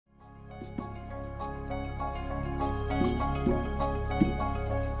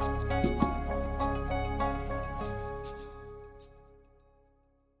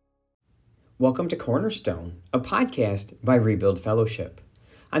Welcome to Cornerstone, a podcast by Rebuild Fellowship.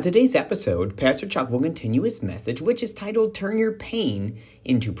 On today's episode, Pastor Chuck will continue his message, which is titled Turn Your Pain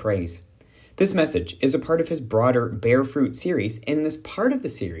into Praise. This message is a part of his broader Bear Fruit series, and in this part of the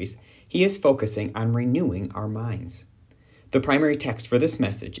series, he is focusing on renewing our minds. The primary text for this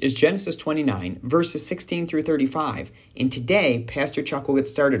message is Genesis 29, verses 16 through 35, and today, Pastor Chuck will get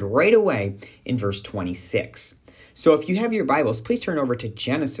started right away in verse 26. So if you have your Bibles, please turn over to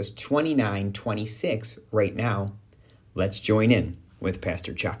Genesis 29:26 right now. Let's join in with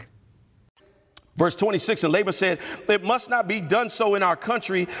Pastor Chuck. Verse 26, and Laban said, "It must not be done so in our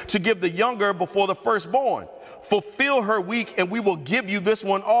country to give the younger before the firstborn. Fulfill her week, and we will give you this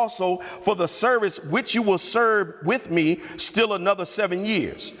one also for the service which you will serve with me still another 7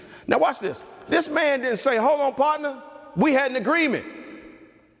 years." Now watch this. This man didn't say, "Hold on, partner. We had an agreement.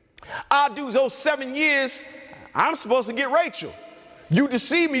 I'll do those 7 years. I'm supposed to get Rachel. You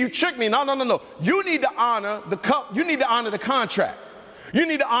deceived me. You tricked me. No. You need to honor you need to honor the contract. You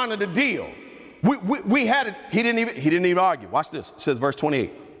need to honor the deal. We had it." He didn't even argue. Watch this. It says verse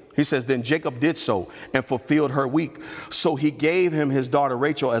 28. He says, "Then Jacob did so and fulfilled her week. So he gave him his daughter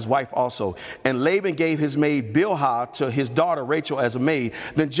Rachel as wife also. And Laban gave his maid Bilhah to his daughter Rachel as a maid.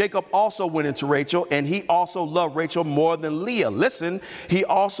 Then Jacob also went into Rachel, and he also loved Rachel more than Leah." Listen, he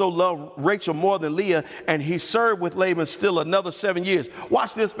also loved Rachel more than Leah, and he served with Laban still another 7 years.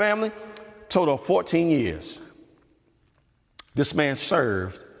 Watch this, family. Total of 14 years. This man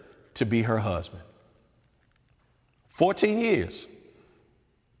served to be her husband. 14 years.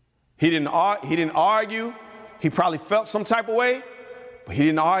 He didn't argue. He probably felt some type of way, but he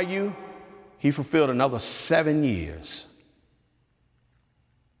didn't argue. He fulfilled another 7 years.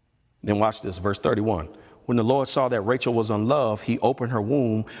 Then watch this, verse 31. "When the Lord saw that Rachel was unloved, he opened her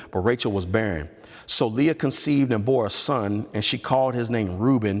womb, but Rachel was barren. So Leah conceived and bore a son, and she called his name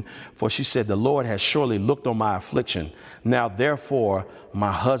Reuben, for she said, 'The Lord has surely looked on my affliction. Now therefore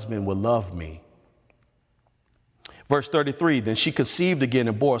my husband will love me.'" Verse 33, "Then she conceived again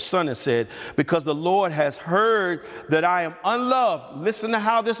and bore a son and said, 'Because the Lord has heard that I am unloved.'" Listen to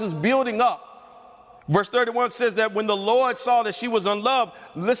how this is building up. Verse 31 says that when the Lord saw that she was unloved,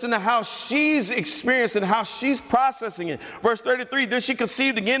 listen to how she's experiencing, how she's processing it. Verse 33, "Then she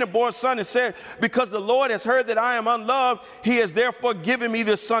conceived again and bore a son and said, 'Because the Lord has heard that I am unloved, he has therefore given me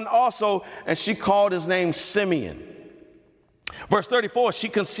this son also.' And she called his name Simeon." Verse 34, "She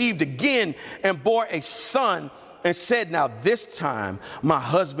conceived again and bore a son and said, 'Now this time my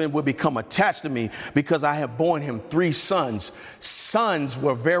husband will become attached to me because I have borne him 3 sons.'" Sons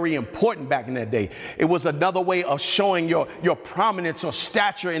were very important back in that day. It was another way of showing your prominence or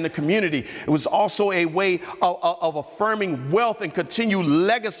stature in the community. It was also a way of affirming wealth and continued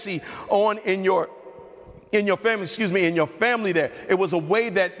legacy on in your family there. It was a way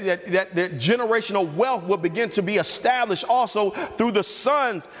that generational wealth would begin to be established also through the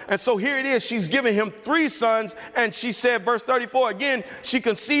sons. And so here it is. She's giving him 3 sons. And she said, verse 34 again, "She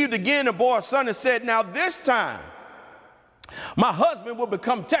conceived again and bore a son and said, 'Now this time my husband will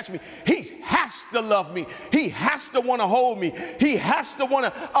become attached to me. He has to love me. He has to want to hold me. He has to want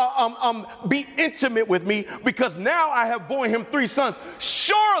to be intimate with me because now I have borne him 3 sons.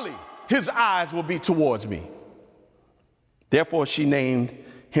 Surely his eyes will be towards me.' Therefore she named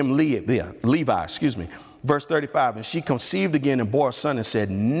him Levi. Verse 35, "And she conceived again and bore a son and said,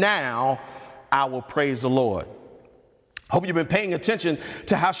 'Now I will praise the Lord.'" Hope you've been paying attention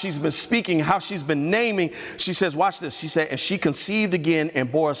to how she's been speaking, how she's been naming. She says, watch this. She said, "And she conceived again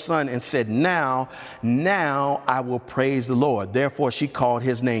and bore a son and said, 'Now I will praise the Lord.' Therefore she called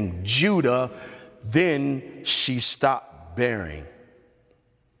his name Judah. Then she stopped bearing."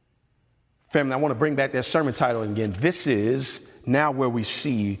 Family, I want to bring back that sermon title again. This is now where we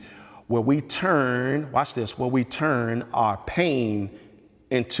turn our pain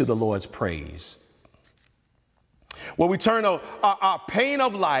into the Lord's praise. Where we turn our pain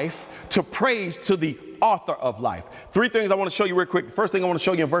of life to praise to the author of life. 3 things I want to show you real quick. The first thing I want to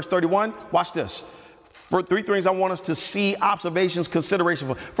show you in verse 31, watch this. For 3 things I want us to see, observations,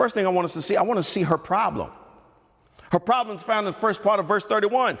 consideration. First thing I want us to see her problem. Her problem is found in the first part of verse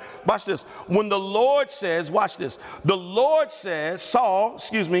 31. Watch this. When the Lord says, watch this. The Lord saw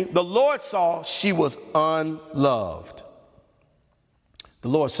she was unloved. The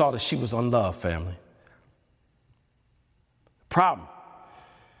Lord saw that she was unloved, family. Problem.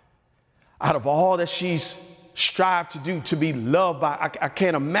 Out of all that she's strive to do to be loved by. I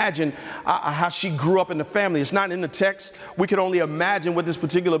can't imagine how she grew up in the family. It's not in the text. We can only imagine what this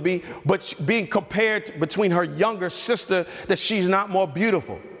particular be, but being compared between her younger sister, that she's not more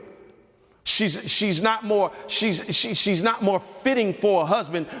beautiful. She's not more fitting for a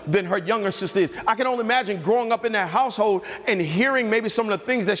husband than her younger sister is. I can only imagine growing up in that household and hearing maybe some of the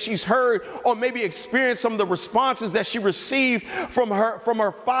things that she's heard, or maybe experience some of the responses that she received from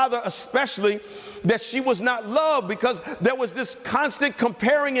her father, especially, that she was not loved because there was this constant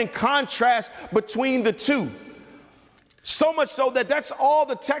comparing and contrast between the two. So much so that that's all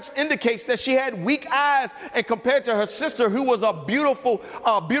the text indicates, that she had weak eyes, and compared to her sister, who was a beautiful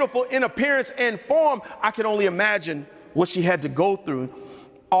in appearance and form, I can only imagine what she had to go through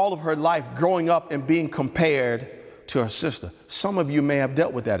all of her life growing up and being compared to her sister. Some of you may have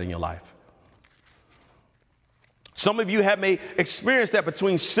dealt with that in your life. Some of you may experience that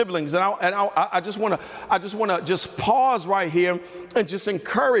between siblings, and I just want to pause right here and just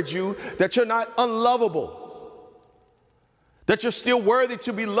encourage you that you're not unlovable. That you're still worthy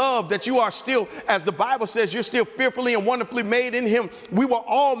to be loved, that you are still, as the Bible says, you're still fearfully and wonderfully made in him. We were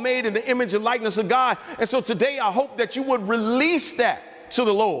all made in the image and likeness of God. And so today I hope that you would release that to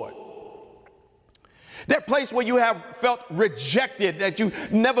the Lord. That place where you have felt rejected, that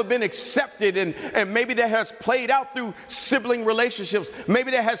you've never been accepted, and maybe that has played out through sibling relationships.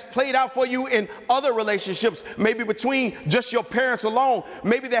 Maybe that has played out for you in other relationships, maybe between just your parents alone.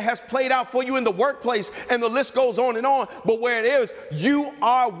 Maybe that has played out for you in the workplace, and the list goes on and on. But where it is, you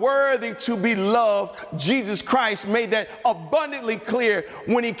are worthy to be loved. Jesus Christ made that abundantly clear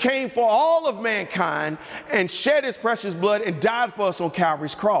when he came for all of mankind and shed his precious blood and died for us on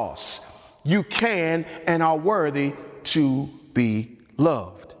Calvary's cross. You can and are worthy to be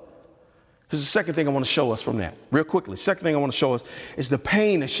loved. Here's the second thing I want to show us from that, real quickly. Second thing I want to show us is the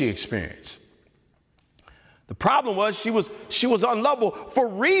pain that she experienced. The problem was she was unlovable for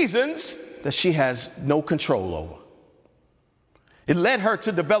reasons that she has no control over. It led her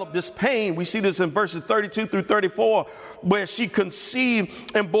to develop this pain. We see this in verses 32 through 34, where she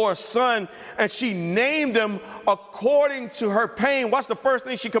conceived and bore a son, and she named him according to her pain. What's the first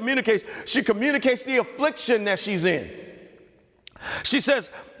thing she communicates? She communicates the affliction that she's in. She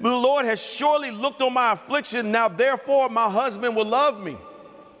says, the Lord has surely looked on my affliction. Now, therefore, my husband will love me.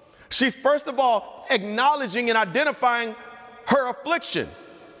 She's first of all acknowledging and identifying her affliction.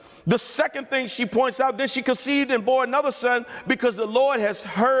 The second thing she points out, then she conceived and bore another son, because the Lord has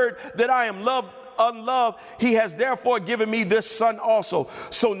heard that I am unloved. He has therefore given me this son also.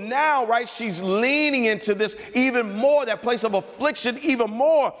 So now, right, she's leaning into this even more, that place of affliction even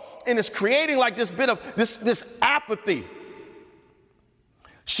more, and it's creating like this bit of this apathy.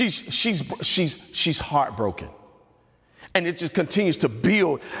 She's heartbroken. And it just continues to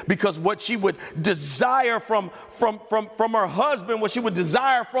build, because what she would desire from her husband, what she would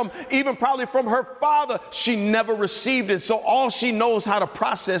desire from even probably from her father, she never received it. So all she knows how to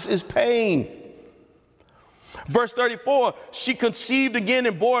process is pain. Verse 34, she conceived again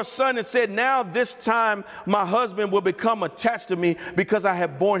and bore a son and said, now this time my husband will become attached to me, because I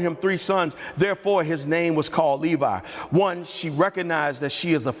have borne him 3 sons. Therefore his name was called Levi. One, she recognized that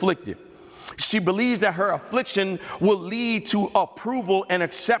she is afflicted. She believes that her affliction will lead to approval and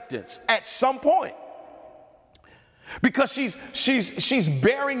acceptance at some point, because she's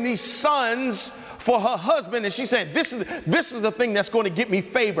bearing these sons for her husband, and she's saying, this is the thing that's going to get me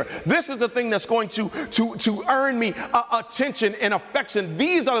favor. This is the thing that's going to earn me attention and affection.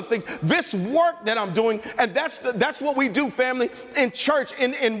 These are the things, this work that I'm doing. And that's what we do, family, in church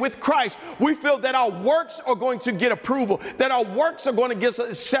and with Christ. We feel that our works are going to get approval, that our works are going to get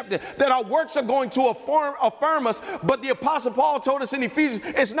accepted, that our works are going to affirm us. But the Apostle Paul told us in Ephesians,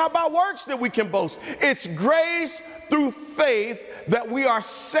 it's not by works that we can boast. It's grace through faith that we are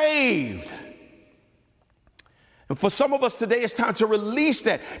saved. And for some of us today, it's time to release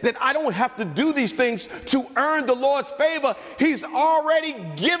that I don't have to do these things to earn the Lord's favor. He's already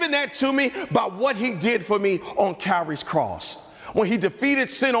given that to me by what he did for me on Calvary's cross. When he defeated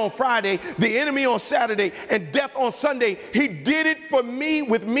sin on Friday, the enemy on Saturday, and death on Sunday, he did it for me,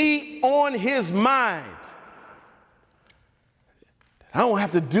 with me on his mind. I don't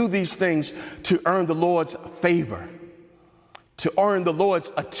have to do these things to earn the Lord's favor, to earn the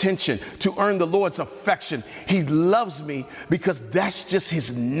Lord's attention, to earn the Lord's affection. He loves me because that's just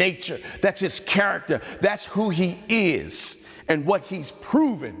his nature. That's his character. That's who he is and what he's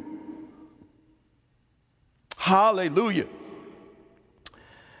proven. Hallelujah.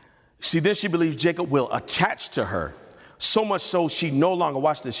 See, then she believes Jacob will attach to her. So much so she no longer,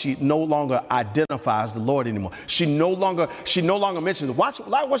 watch this, she no longer identifies the Lord anymore. She no longer mentions it. Watch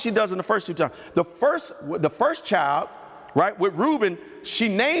what she does in the first 2 times. The first child, right, with Reuben, she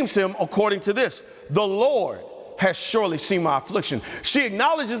names him according to this: the Lord has surely seen my affliction. She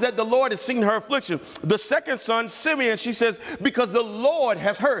acknowledges that the Lord has seen her affliction. The second son, Simeon, she says, because the Lord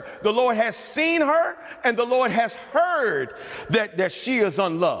has heard. The Lord has seen her, and the Lord has heard that she is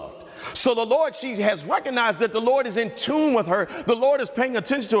unloved. So the Lord, she has recognized that the Lord is in tune with her. The Lord is paying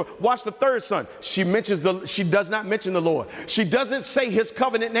attention to her. Watch the third son. She does not mention the Lord. She doesn't say his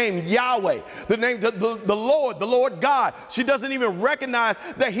covenant name, Yahweh, the name, the Lord God. She doesn't even recognize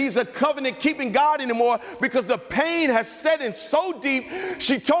that he's a covenant keeping God anymore, because the pain has set in so deep.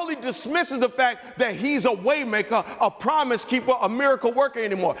 She totally dismisses the fact that he's a way maker, a promise keeper, a miracle worker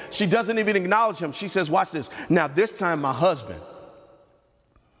anymore. She doesn't even acknowledge him. She says, watch this. Now this time my husband.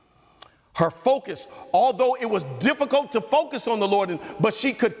 Her focus, although it was difficult to focus on the Lord, but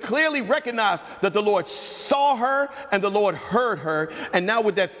she could clearly recognize that the Lord saw her and the Lord heard her. And now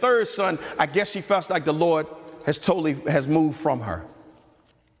with that third son, I guess she felt like the Lord has moved from her.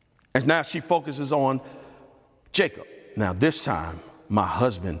 And now she focuses on Jacob. Now this time, my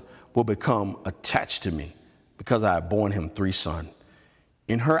husband will become attached to me because I have borne him 3 sons.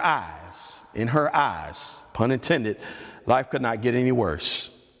 In her eyes, pun intended, life could not get any worse.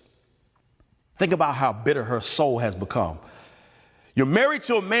 Think about how bitter her soul has become. You're married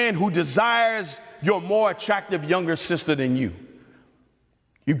to a man who desires your more attractive younger sister than you.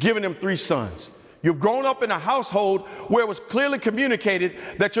 You've given him 3 sons. You've grown up in a household where it was clearly communicated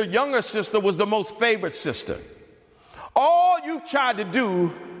that your younger sister was the most favored sister. All you've tried to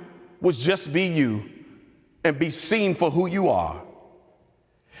do was just be you and be seen for who you are.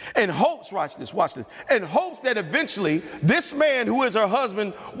 In hopes, watch this, in hopes that eventually this man who is her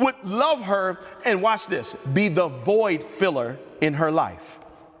husband would love her and, watch this, be the void filler in her life.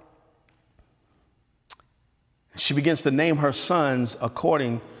 She begins to name her sons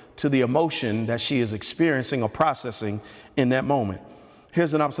according to the emotion that she is experiencing or processing in that moment.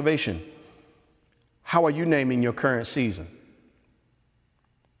 Here's an observation. How are you naming your current season?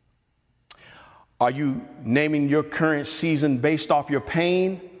 Are you naming your current season based off your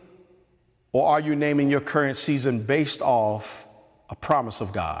pain? Or are you naming your current season based off a promise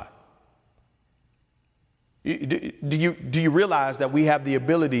of God? Do you realize that we have the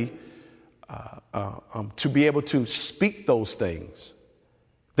ability to be able to speak those things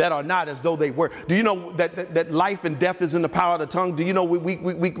that are not as though they were? Do you know that life and death is in the power of the tongue? Do you know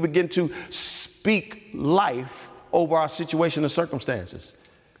we begin to speak life over our situation and circumstances?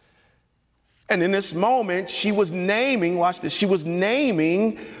 And in this moment, she was naming, watch this, she was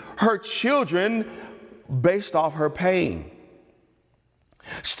naming her children based off her pain.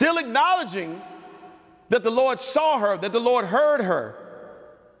 Still acknowledging that the Lord saw her, that the Lord heard her.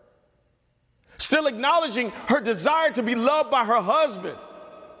 Still acknowledging her desire to be loved by her husband.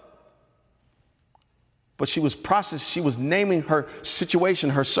 But she was naming her situation,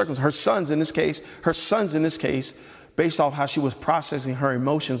 her circumstances, her sons in this case, based off how she was processing her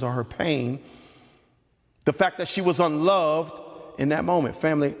emotions or her pain. The fact that she was unloved in that moment.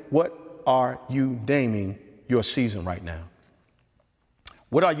 Family, what are you naming your season right now?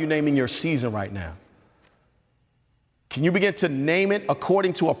 What are you naming your season right now? Can you begin to name it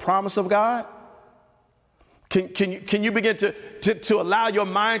according to a promise of God? Can you begin to allow your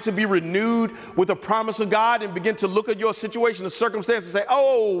mind to be renewed with a promise of God and begin to look at your situation, the circumstances, and say,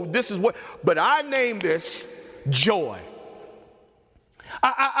 oh, this is what, but I name this joy.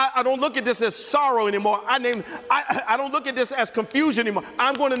 I don't look at this as sorrow anymore. I don't look at this as confusion anymore.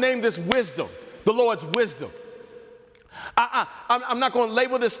 I'm going to name this wisdom, the Lord's wisdom. I'm not going to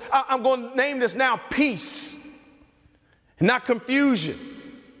label this. I'm going to name this now peace, not confusion.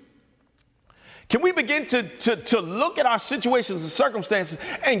 Can we begin to look at our situations and circumstances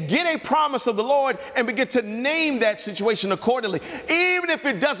and get a promise of the Lord and begin to name that situation accordingly, even if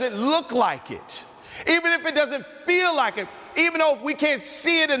it doesn't look like it? Even if it doesn't feel like it, even though we can't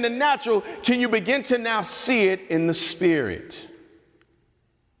see it in the natural, can you begin to now see it in the spirit?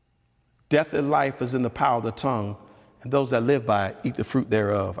 Death and life is in the power of the tongue, and those that live by it eat the fruit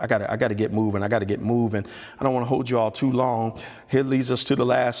thereof. I gotta get moving. I don't want to hold you all too long. Here leads us to the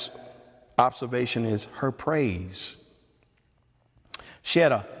last observation is her praise. She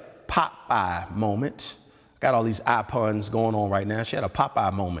had a Popeye moment. Got all these eye puns going on right now. She had a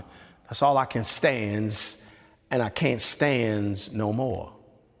Popeye moment. That's all I can stands, and I can't stands no more.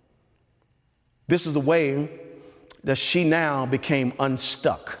 This is the way that she now became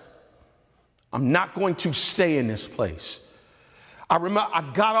unstuck. I'm not going to stay in this place. I remember I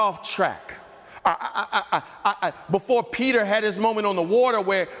got off track. Before Peter had his moment on the water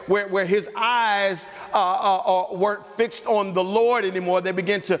where his eyes weren't fixed on the Lord anymore, they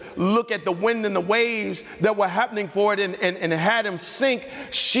began to look at the wind and the waves that were happening for it and had him sink.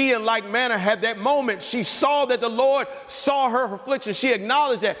 She, in like manner, had that moment. She saw that the Lord saw her affliction. She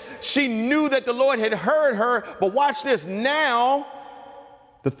acknowledged that. She knew that the Lord had heard her. But watch this. Now,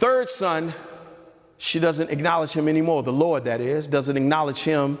 the third son, she doesn't acknowledge him anymore. The Lord, that is, doesn't acknowledge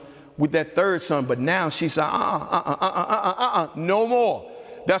him with that third son. But now she said, no more.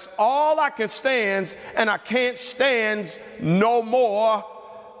 That's all I can stand, and I can't stand no more.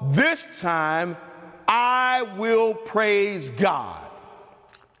 This time I will praise God.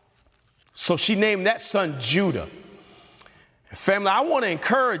 So she named that son Judah. Family, I want to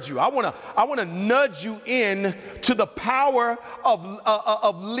encourage you. I want to nudge you in to the power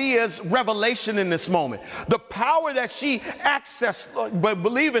of Leah's revelation in this moment. The power that she accessed by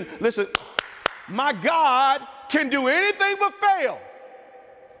believing, listen, my God can do anything but fail.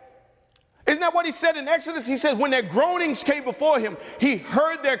 Isn't that what he said in Exodus? He said when their groanings came before him, he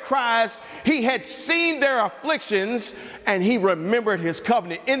heard their cries, he had seen their afflictions, and he remembered his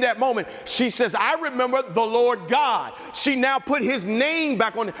covenant. In that moment, she says, I remember the Lord God. She now put his name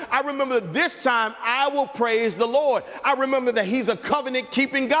back on it. I remember this time I will praise the Lord. I remember that he's a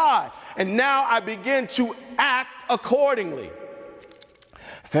covenant-keeping God. And now I begin to act accordingly.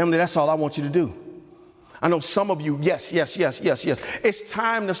 Family, that's all I want you to do. I know some of you, yes. It's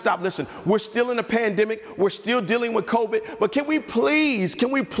time to stop. Listen, we're still in a pandemic. We're still dealing with COVID. But can we please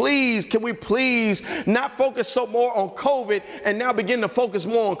not focus so more on COVID and now begin to focus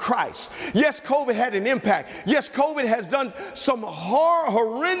more on Christ? Yes, COVID had an impact. Yes, COVID has done some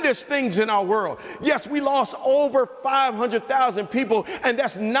horrendous things in our world. Yes, we lost over 500,000 people, and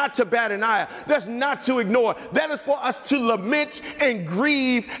that's not to bat an eye. That's not to ignore. That is for us to lament and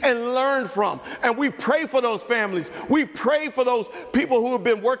grieve and learn from. And we pray for those families. We pray for those people who have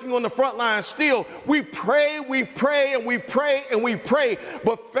been working on the front line still. We pray.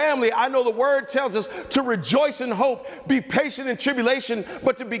 But family, I know the word tells us to rejoice in hope, be patient in tribulation,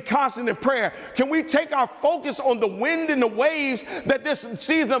 but to be constant in prayer. Can we take our focus on the wind and the waves that this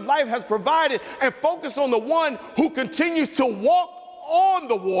season of life has provided and focus on the one who continues to walk on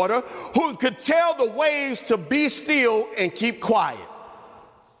the water, who could tell the waves to be still and keep quiet?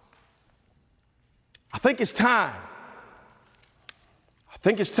 I think it's time.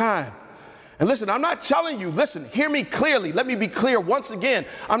 And listen, I'm not telling you, listen, hear me clearly. Let me be clear once again.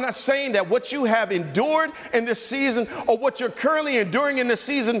 I'm not saying that what you have endured in this season or what you're currently enduring in this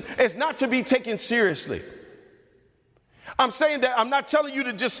season is not to be taken seriously. I'm saying that I'm not telling you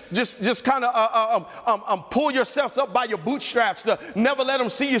to just kind of pull yourselves up by your bootstraps to never let them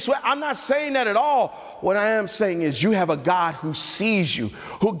see you sweat. I'm not saying that at all. What I am saying is you have a God who sees you,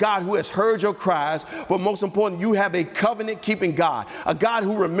 God who has heard your cries, but most important, you have a covenant-keeping God, a God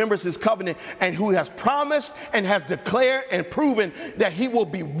who remembers his covenant and who has promised and has declared and proven that he will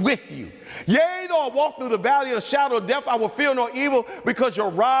be with you. Yea, though I walk through the valley of the shadow of death, I will fear no evil, because your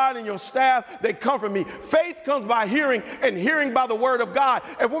rod and your staff, they comfort me. Faith comes by hearing, and hearing by the word of God.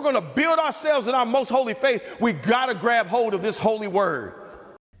 If we're going to build ourselves in our most holy faith, we got to grab hold of this holy word.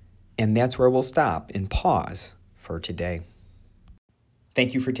 And that's where we'll stop and pause for today.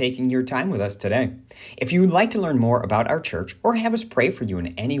 Thank you for taking your time with us today. If you would like to learn more about our church or have us pray for you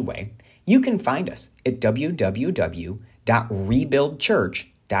in any way, you can find us at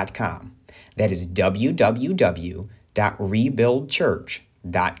www.rebuildchurch.com. That is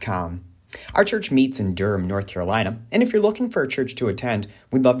www.rebuildchurch.com. Our church meets in Durham, North Carolina, and if you're looking for a church to attend,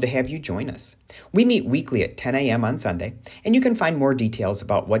 we'd love to have you join us. We meet weekly at 10 a.m. on Sunday, and you can find more details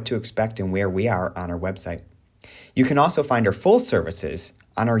about what to expect and where we are on our website. You can also find our full services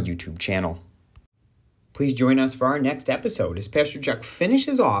on our YouTube channel. Please join us for our next episode as Pastor Chuck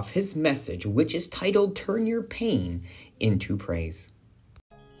finishes off his message, which is titled, Turn Your Pain into Praise.